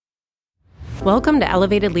Welcome to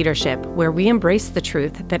Elevated Leadership, where we embrace the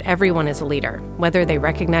truth that everyone is a leader, whether they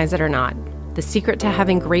recognize it or not. The secret to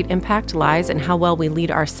having great impact lies in how well we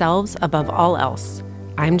lead ourselves above all else.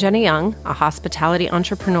 I'm Jenny Young, a hospitality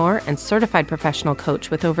entrepreneur and certified professional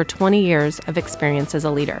coach with over 20 years of experience as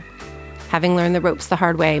a leader. Having learned the ropes the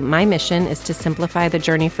hard way, my mission is to simplify the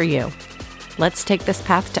journey for you. Let's take this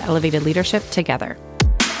path to elevated leadership together.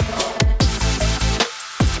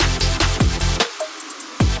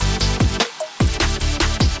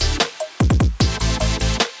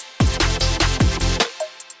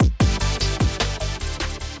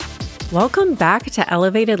 Welcome back to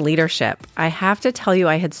Elevated Leadership. I have to tell you,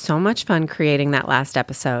 I had so much fun creating that last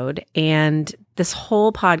episode, and this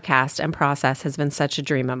whole podcast and process has been such a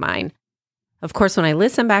dream of mine. Of course, when I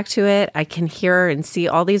listen back to it, I can hear and see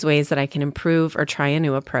all these ways that I can improve or try a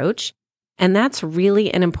new approach, and that's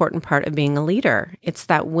really an important part of being a leader. It's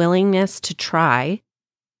that willingness to try,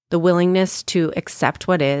 the willingness to accept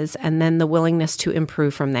what is, and then the willingness to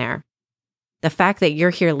improve from there. The fact that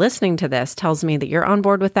you're here listening to this tells me that you're on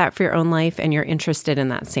board with that for your own life and you're interested in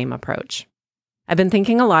that same approach. I've been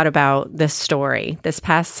thinking a lot about this story. This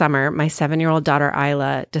past summer, my 7-year-old daughter,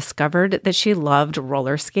 Isla, discovered that she loved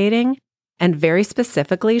roller skating, and very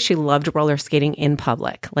specifically, she loved roller skating in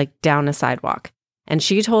public, like down a sidewalk. And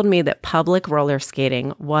she told me that public roller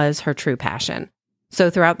skating was her true passion.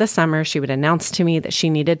 So throughout the summer, she would announce to me that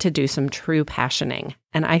she needed to do some true passioning,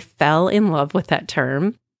 and I fell in love with that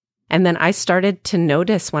term. And then I started to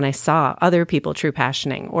notice when I saw other people true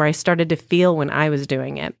passioning, or I started to feel when I was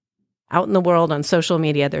doing it. Out in the world on social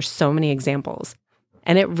media, there's so many examples.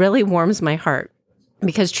 And it really warms my heart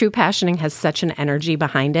because true passioning has such an energy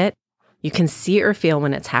behind it. You can see or feel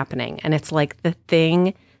when it's happening. And it's like the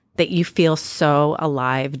thing that you feel so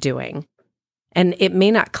alive doing. And it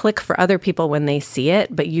may not click for other people when they see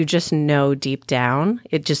it, but you just know deep down,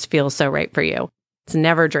 it just feels so right for you. It's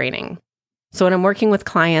never draining. So when I'm working with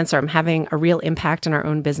clients or I'm having a real impact in our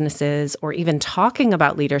own businesses or even talking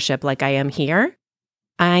about leadership like I am here,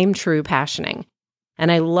 I'm true passioning.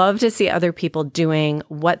 And I love to see other people doing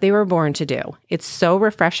what they were born to do. It's so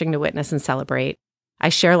refreshing to witness and celebrate. I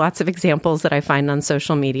share lots of examples that I find on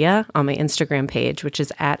social media on my Instagram page, which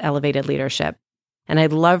is @ElevatedLeadership. And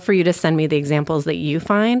I'd love for you to send me the examples that you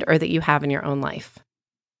find or that you have in your own life.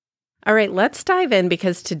 All right, let's dive in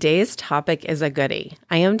because today's topic is a goodie.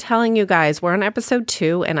 I am telling you guys, we're on episode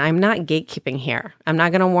 2 and I'm not gatekeeping here. I'm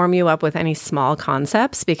not going to warm you up with any small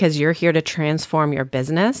concepts because you're here to transform your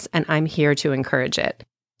business and I'm here to encourage it.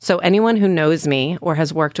 So anyone who knows me or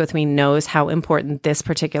has worked with me knows how important this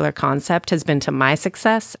particular concept has been to my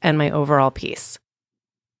success and my overall peace.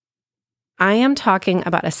 I am talking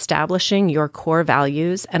about establishing your core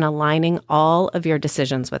values and aligning all of your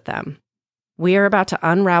decisions with them. We are about to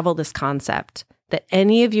unravel this concept that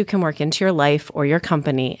any of you can work into your life or your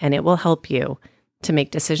company, and it will help you to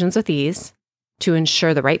make decisions with ease, to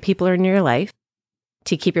ensure the right people are in your life,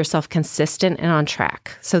 to keep yourself consistent and on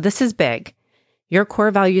track. So this is big. Your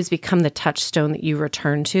core values become the touchstone that you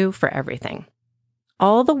return to for everything.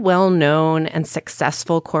 All the well-known and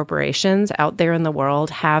successful corporations out there in the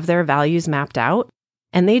world have their values mapped out,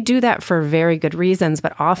 and they do that for very good reasons,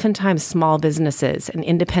 but oftentimes small businesses and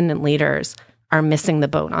independent leaders are missing the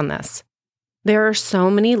boat on this. There are so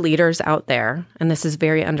many leaders out there, and this is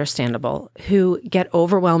very understandable, who get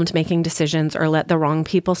overwhelmed making decisions or let the wrong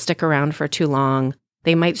people stick around for too long.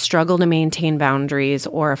 They might struggle to maintain boundaries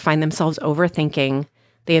or find themselves overthinking.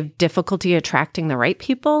 They have difficulty attracting the right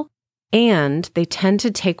people, and they tend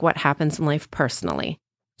to take what happens in life personally.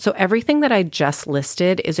 So everything that I just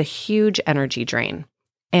listed is a huge energy drain.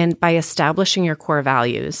 And by establishing your core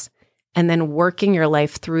values and then working your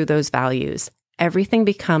life through those values, everything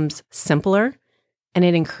becomes simpler and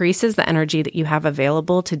it increases the energy that you have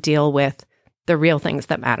available to deal with the real things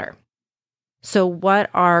that matter. So what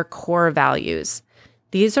are core values?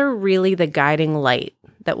 These are really the guiding light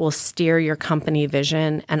that will steer your company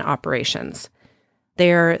vision and operations.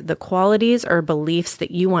 They're the qualities or beliefs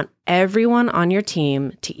that you want everyone on your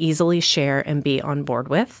team to easily share and be on board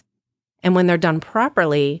with. And when they're done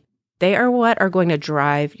properly, they are what are going to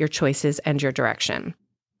drive your choices and your direction.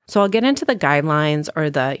 So I'll get into the guidelines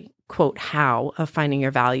or the, quote, how of finding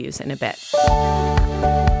your values in a bit.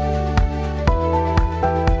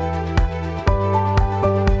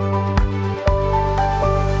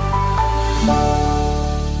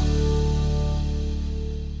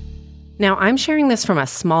 Now, I'm sharing this from a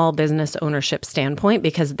small business ownership standpoint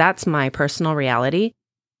because that's my personal reality.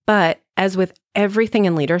 But as with everything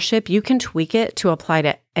in leadership, you can tweak it to apply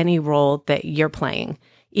to any role that you're playing,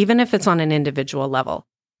 even if it's on an individual level.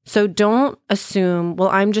 So don't assume, well,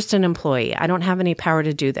 I'm just an employee. I don't have any power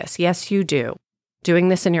to do this. Yes, you do. Doing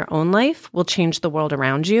this in your own life will change the world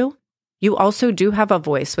around you. You also do have a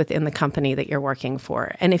voice within the company that you're working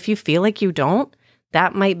for. And if you feel like you don't,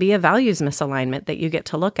 that might be a values misalignment that you get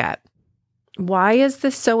to look at. Why is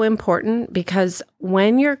this so important? Because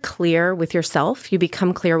when you're clear with yourself, you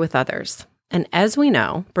become clear with others. And as we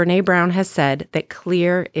know, Brené Brown has said that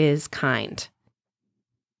clear is kind.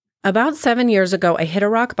 About 7 years ago, I hit a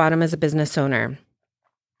rock bottom as a business owner.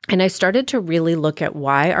 And I started to really look at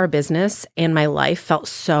why our business and my life felt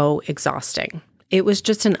so exhausting. It was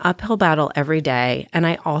just an uphill battle every day. And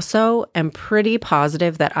I also am pretty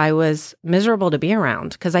positive that I was miserable to be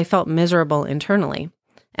around because I felt miserable internally.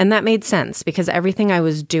 And that made sense because everything I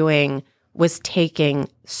was doing was taking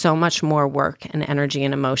so much more work and energy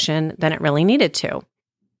and emotion than it really needed to.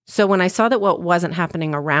 So when I saw that what wasn't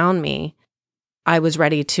happening around me, I was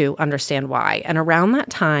ready to understand why. And around that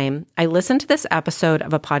time, I listened to this episode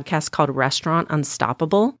of a podcast called Restaurant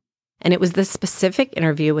Unstoppable. And it was this specific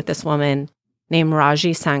interview with this woman named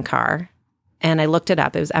Raji Sankar. And I looked it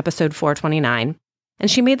up. It was episode 429. And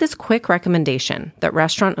she made this quick recommendation that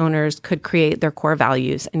restaurant owners could create their core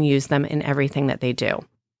values and use them in everything that they do.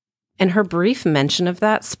 And her brief mention of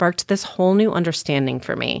that sparked this whole new understanding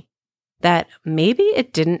for me that maybe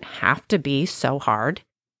it didn't have to be so hard.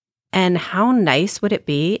 And how nice would it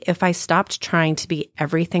be if I stopped trying to be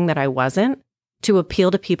everything that I wasn't to appeal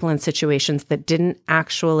to people in situations that didn't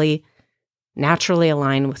actually naturally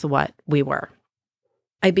align with what we were?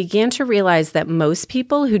 I began to realize that most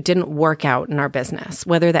people who didn't work out in our business,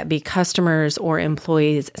 whether that be customers or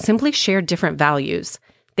employees, simply shared different values.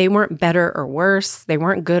 They weren't better or worse. They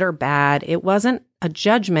weren't good or bad. It wasn't a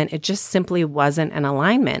judgment. It just simply wasn't an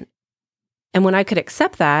alignment. And when I could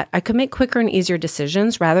accept that, I could make quicker and easier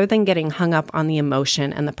decisions rather than getting hung up on the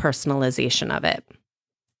emotion and the personalization of it.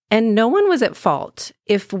 And no one was at fault.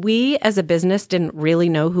 If we as a business didn't really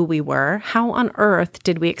know who we were, how on earth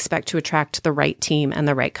did we expect to attract the right team and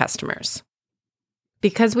the right customers?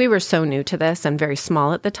 Because we were so new to this and very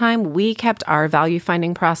small at the time, we kept our value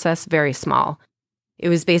finding process very small. It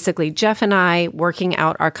was basically Jeff and I working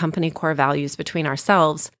out our company core values between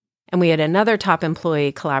ourselves, and we had another top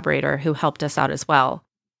employee collaborator who helped us out as well.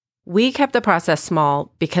 We kept the process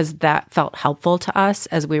small because that felt helpful to us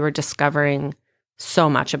as we were discovering so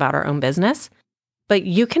much about our own business, but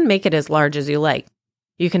you can make it as large as you like.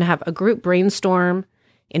 You can have a group brainstorm,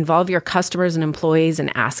 involve your customers and employees in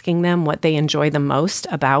asking them what they enjoy the most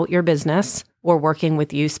about your business or working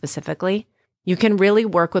with you specifically. You can really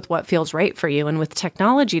work with what feels right for you. And with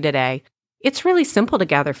technology today, it's really simple to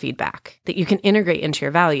gather feedback that you can integrate into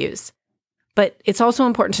your values. But it's also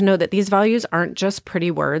important to know that these values aren't just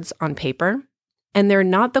pretty words on paper, and they're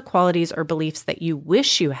not the qualities or beliefs that you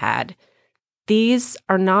wish you had. These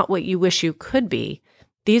are not what you wish you could be.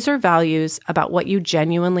 These are values about what you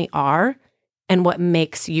genuinely are and what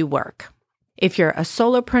makes you work. If you're a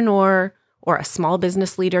solopreneur or a small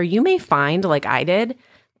business leader, you may find, like I did,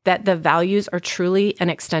 that the values are truly an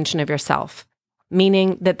extension of yourself,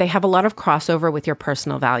 meaning that they have a lot of crossover with your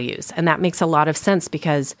personal values. And that makes a lot of sense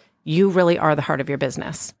because you really are the heart of your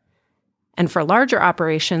business. And for larger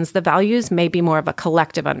operations, the values may be more of a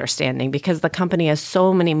collective understanding because the company has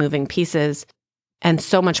so many moving pieces and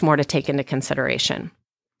so much more to take into consideration.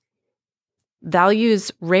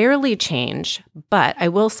 Values rarely change, but I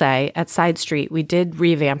will say at Side Street, we did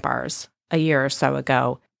revamp ours a year or so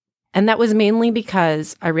ago. And that was mainly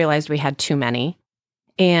because I realized we had too many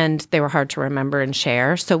and they were hard to remember and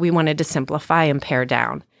share. So we wanted to simplify and pare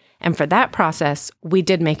down. And for that process, we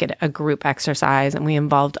did make it a group exercise and we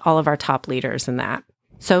involved all of our top leaders in that.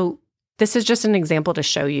 So this is just an example to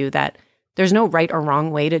show you that there's no right or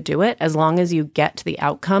wrong way to do it as long as you get to the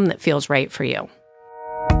outcome that feels right for you.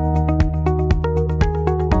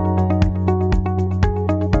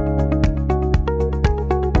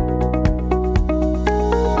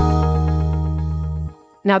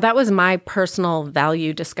 Now, that was my personal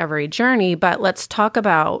value discovery journey, but let's talk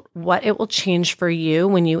about what it will change for you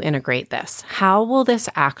when you integrate this. How will this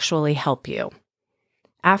actually help you?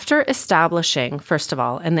 After establishing, first of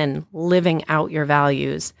all, and then living out your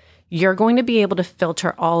values, you're going to be able to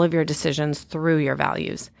filter all of your decisions through your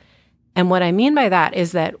values. And what I mean by that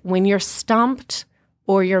is that when you're stumped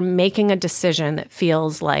or you're making a decision that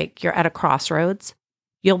feels like you're at a crossroads,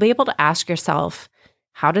 you'll be able to ask yourself,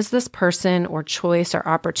 how does this person or choice or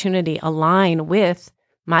opportunity align with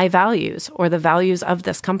my values or the values of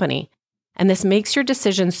this company? And this makes your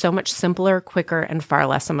decisions so much simpler, quicker, and far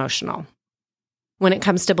less emotional. When it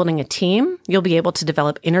comes to building a team, you'll be able to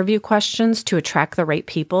develop interview questions to attract the right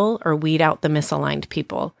people or weed out the misaligned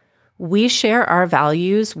people. We share our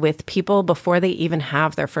values with people before they even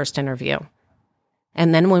have their first interview.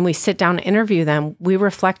 And then when we sit down to interview them, we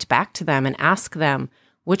reflect back to them and ask them,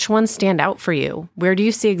 which ones stand out for you? Where do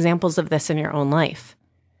you see examples of this in your own life?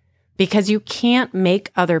 Because you can't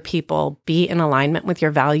make other people be in alignment with your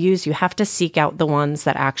values. You have to seek out the ones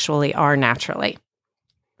that actually are naturally.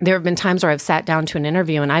 There have been times where I've sat down to an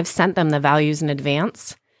interview and I've sent them the values in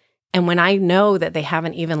advance. And when I know that they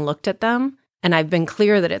haven't even looked at them, and I've been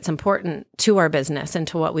clear that it's important to our business and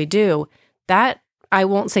to what we do, that I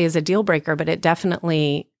won't say is a deal breaker, but it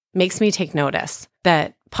definitely makes me take notice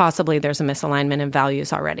that possibly there's a misalignment in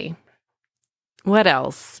values already. What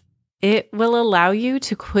else? It will allow you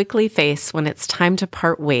to quickly face when it's time to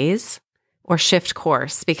part ways or shift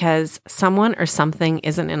course because someone or something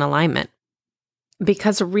isn't in alignment.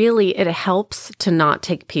 Because really, it helps to not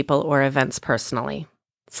take people or events personally.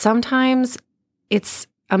 Sometimes it's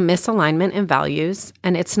a misalignment in values,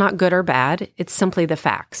 and it's not good or bad. It's simply the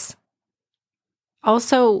facts.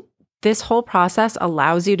 Also, this whole process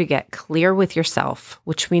allows you to get clear with yourself,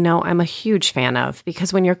 which we know I'm a huge fan of,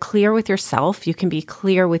 because when you're clear with yourself, you can be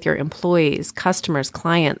clear with your employees, customers,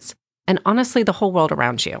 clients, and honestly, the whole world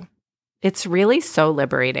around you. It's really so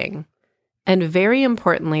liberating. And very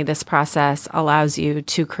importantly, this process allows you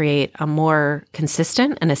to create a more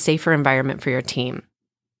consistent and a safer environment for your team.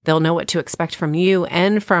 They'll know what to expect from you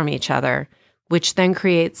and from each other, which then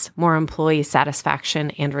creates more employee satisfaction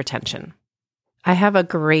and retention. I have a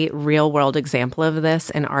great real-world example of this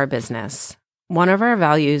in our business. One of our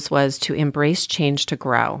values was to embrace change to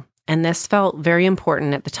grow, and this felt very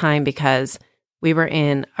important at the time because we were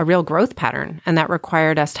in a real growth pattern, and that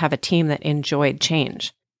required us to have a team that enjoyed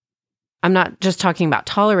change. I'm not just talking about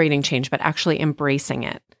tolerating change, but actually embracing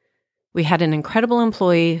it. We had an incredible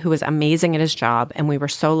employee who was amazing at his job, and we were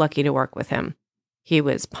so lucky to work with him. He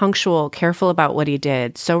was punctual, careful about what he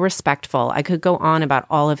did, so respectful. I could go on about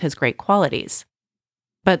all of his great qualities.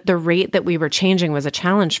 But the rate that we were changing was a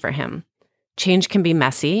challenge for him. Change can be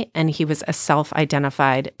messy, and he was a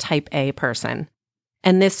self-identified type A person.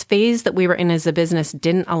 And this phase that we were in as a business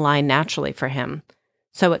didn't align naturally for him.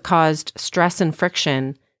 So it caused stress and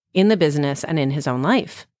friction in the business and in his own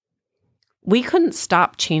life. We couldn't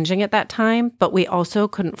stop changing at that time, but we also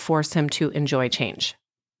couldn't force him to enjoy change.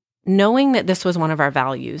 Knowing that this was one of our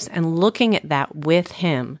values and looking at that with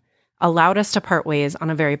him allowed us to part ways on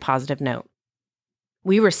a very positive note.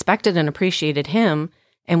 We respected and appreciated him,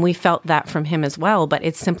 and we felt that from him as well, but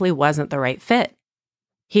it simply wasn't the right fit.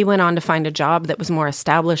 He went on to find a job that was more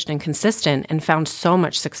established and consistent and found so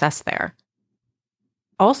much success there.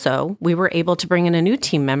 Also, we were able to bring in a new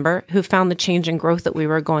team member who found the change and growth that we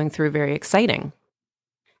were going through very exciting.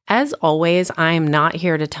 As always, I am not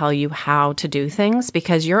here to tell you how to do things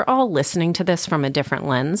because you're all listening to this from a different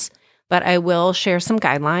lens, but I will share some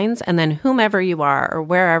guidelines, and then whomever you are or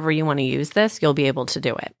wherever you want to use this, you'll be able to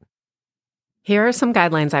do it. Here are some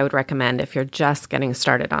guidelines I would recommend if you're just getting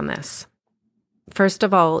started on this. First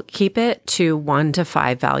of all, keep it to 1 to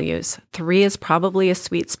 5 values. 3 is probably a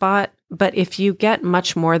sweet spot, but if you get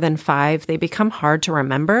much more than 5, they become hard to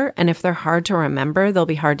remember. And if they're hard to remember, they'll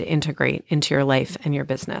be hard to integrate into your life and your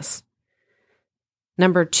business.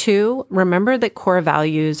 Number 2, remember that core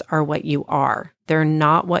values are what you are. They're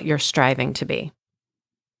not what you're striving to be.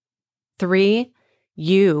 3,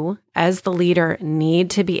 you, as the leader, need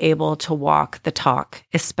to be able to walk the talk,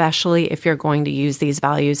 especially if you're going to use these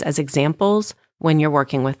values as examples when you're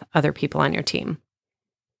working with other people on your team.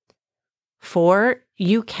 4,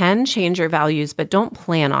 you can change your values, but don't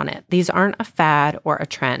plan on it. These aren't a fad or a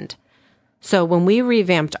trend. So when we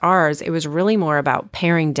revamped ours, it was really more about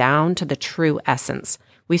paring down to the true essence.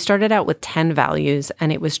 We started out with 10 values,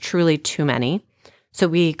 and it was truly too many. So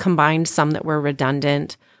we combined some that were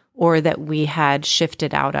redundant or that we had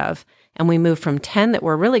shifted out of, and we moved from 10 that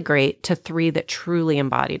were really great to 3 that truly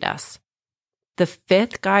embodied us. The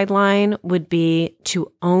 5th guideline would be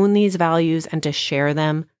to own these values and to share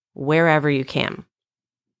them wherever you can.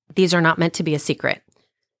 These are not meant to be a secret.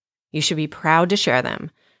 You should be proud to share them.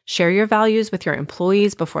 Share your values with your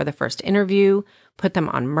employees before the first interview. Put them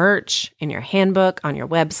on merch, in your handbook, on your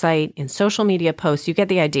website, in social media posts. You get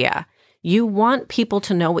the idea. You want people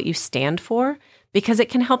to know what you stand for because it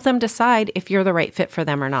can help them decide if you're the right fit for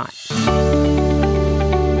them or not.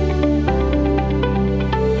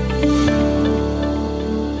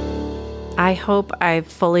 I hope I've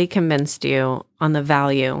fully convinced you on the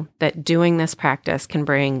value that doing this practice can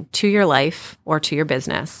bring to your life or to your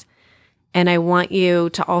business. And I want you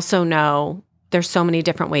to also know there's so many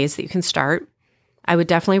different ways that you can start. I would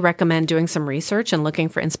definitely recommend doing some research and looking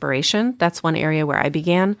for inspiration. That's one area where I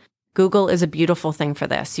began. Google is a beautiful thing for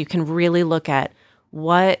this. You can really look at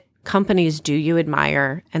what companies do you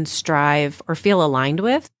admire and strive or feel aligned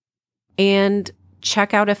with, and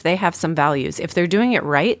check out if they have some values. If they're doing it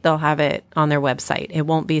right, they'll have it on their website. It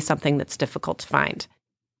won't be something that's difficult to find.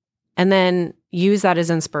 And then use that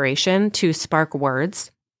as inspiration to spark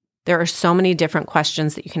words. There are so many different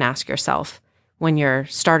questions that you can ask yourself when you're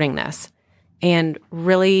starting this, and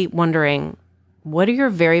really wondering, what do your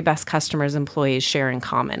very best customers' employees share in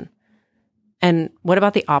common? And what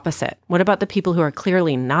about the opposite? What about the people who are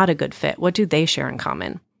clearly not a good fit? What do they share in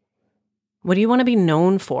common? What do you want to be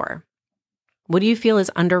known for? What do you feel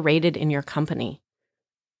is underrated in your company?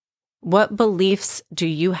 What beliefs do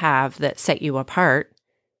you have that set you apart?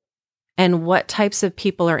 And what types of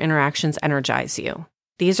people or interactions energize you?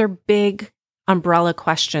 These are big umbrella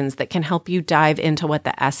questions that can help you dive into what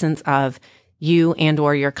the essence of you and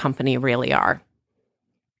or your company really are.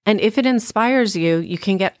 And if it inspires you, you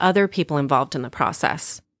can get other people involved in the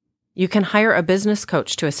process. You can hire a business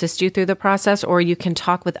coach to assist you through the process, or you can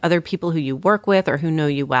talk with other people who you work with or who know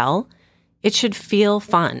you well. It should feel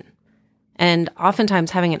fun. And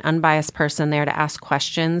oftentimes having an unbiased person there to ask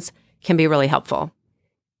questions can be really helpful.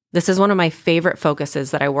 This is one of my favorite focuses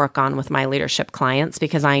that I work on with my leadership clients,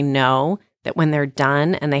 because I know that when they're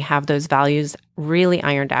done and they have those values really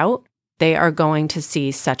ironed out, they are going to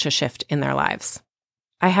see such a shift in their lives.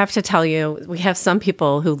 I have to tell you, we have some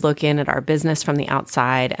people who look in at our business from the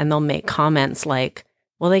outside and they'll make comments like,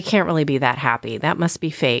 well, they can't really be that happy. That must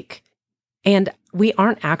be fake. And we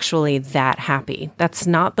aren't actually that happy. That's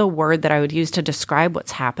not the word that I would use to describe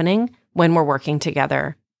what's happening when we're working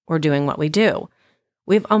together or doing what we do.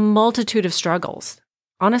 We have a multitude of struggles.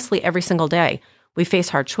 Honestly, every single day, we face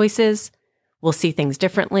hard choices. We'll see things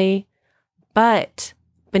differently. But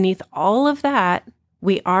beneath all of that,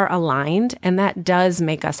 we are aligned, and that does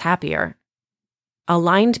make us happier.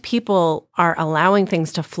 Aligned people are allowing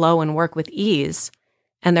things to flow and work with ease,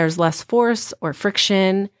 and there's less force or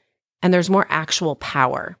friction, and there's more actual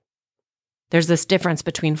power. There's this difference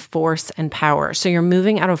between force and power. So you're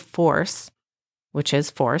moving out of force, which is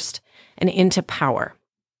forced, and into power.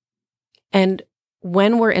 And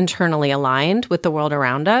when we're internally aligned with the world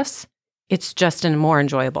around us, it's just a more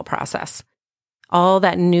enjoyable process. All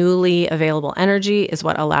that newly available energy is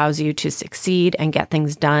what allows you to succeed and get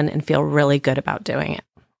things done and feel really good about doing it.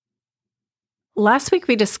 Last week,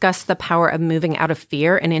 we discussed the power of moving out of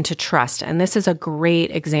fear and into trust, and this is a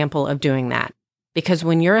great example of doing that. Because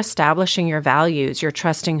when you're establishing your values, you're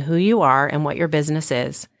trusting who you are and what your business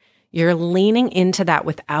is. You're leaning into that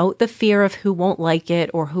without the fear of who won't like it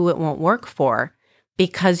or who it won't work for,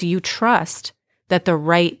 because you trust that the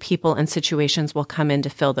right people and situations will come in to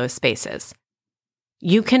fill those spaces.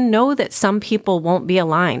 You can know that some people won't be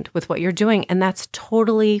aligned with what you're doing, and that's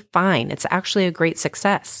totally fine. It's actually a great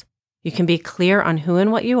success. You can be clear on who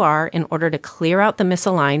and what you are in order to clear out the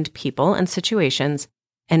misaligned people and situations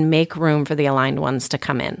and make room for the aligned ones to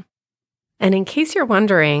come in. And in case you're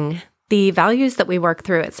wondering, the values that we work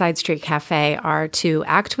through at Side Street Cafe are to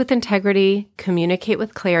act with integrity, communicate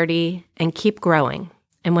with clarity, and keep growing.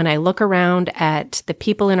 And when I look around at the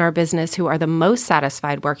people in our business who are the most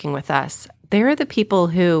satisfied working with us, they're the people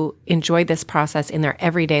who enjoy this process in their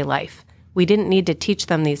everyday life. We didn't need to teach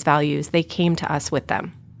them these values. They came to us with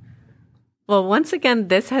them. Well, once again,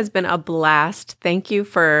 this has been a blast. Thank you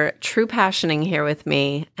for true passioning here with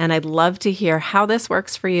me. And I'd love to hear how this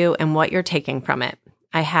works for you and what you're taking from it.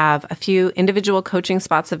 I have a few individual coaching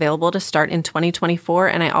spots available to start in 2024,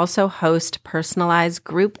 and I also host personalized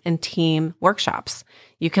group and team workshops.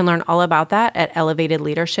 You can learn all about that at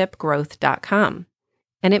elevatedleadershipgrowth.com.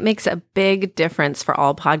 And it makes a big difference for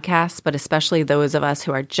all podcasts, but especially those of us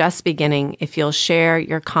who are just beginning, if you'll share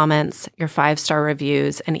your comments, your 5-star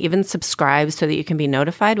reviews, and even subscribe so that you can be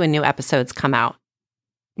notified when new episodes come out.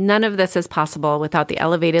 None of this is possible without the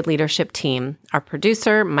Elevated Leadership team, our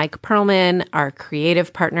producer, Mike Perlman, our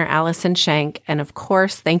creative partner, Allison Schenk, and of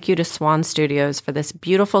course, thank you to Swan Studios for this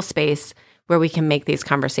beautiful space where we can make these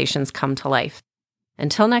conversations come to life.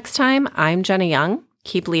 Until next time, I'm Jenna Young.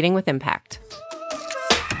 Keep leading with impact.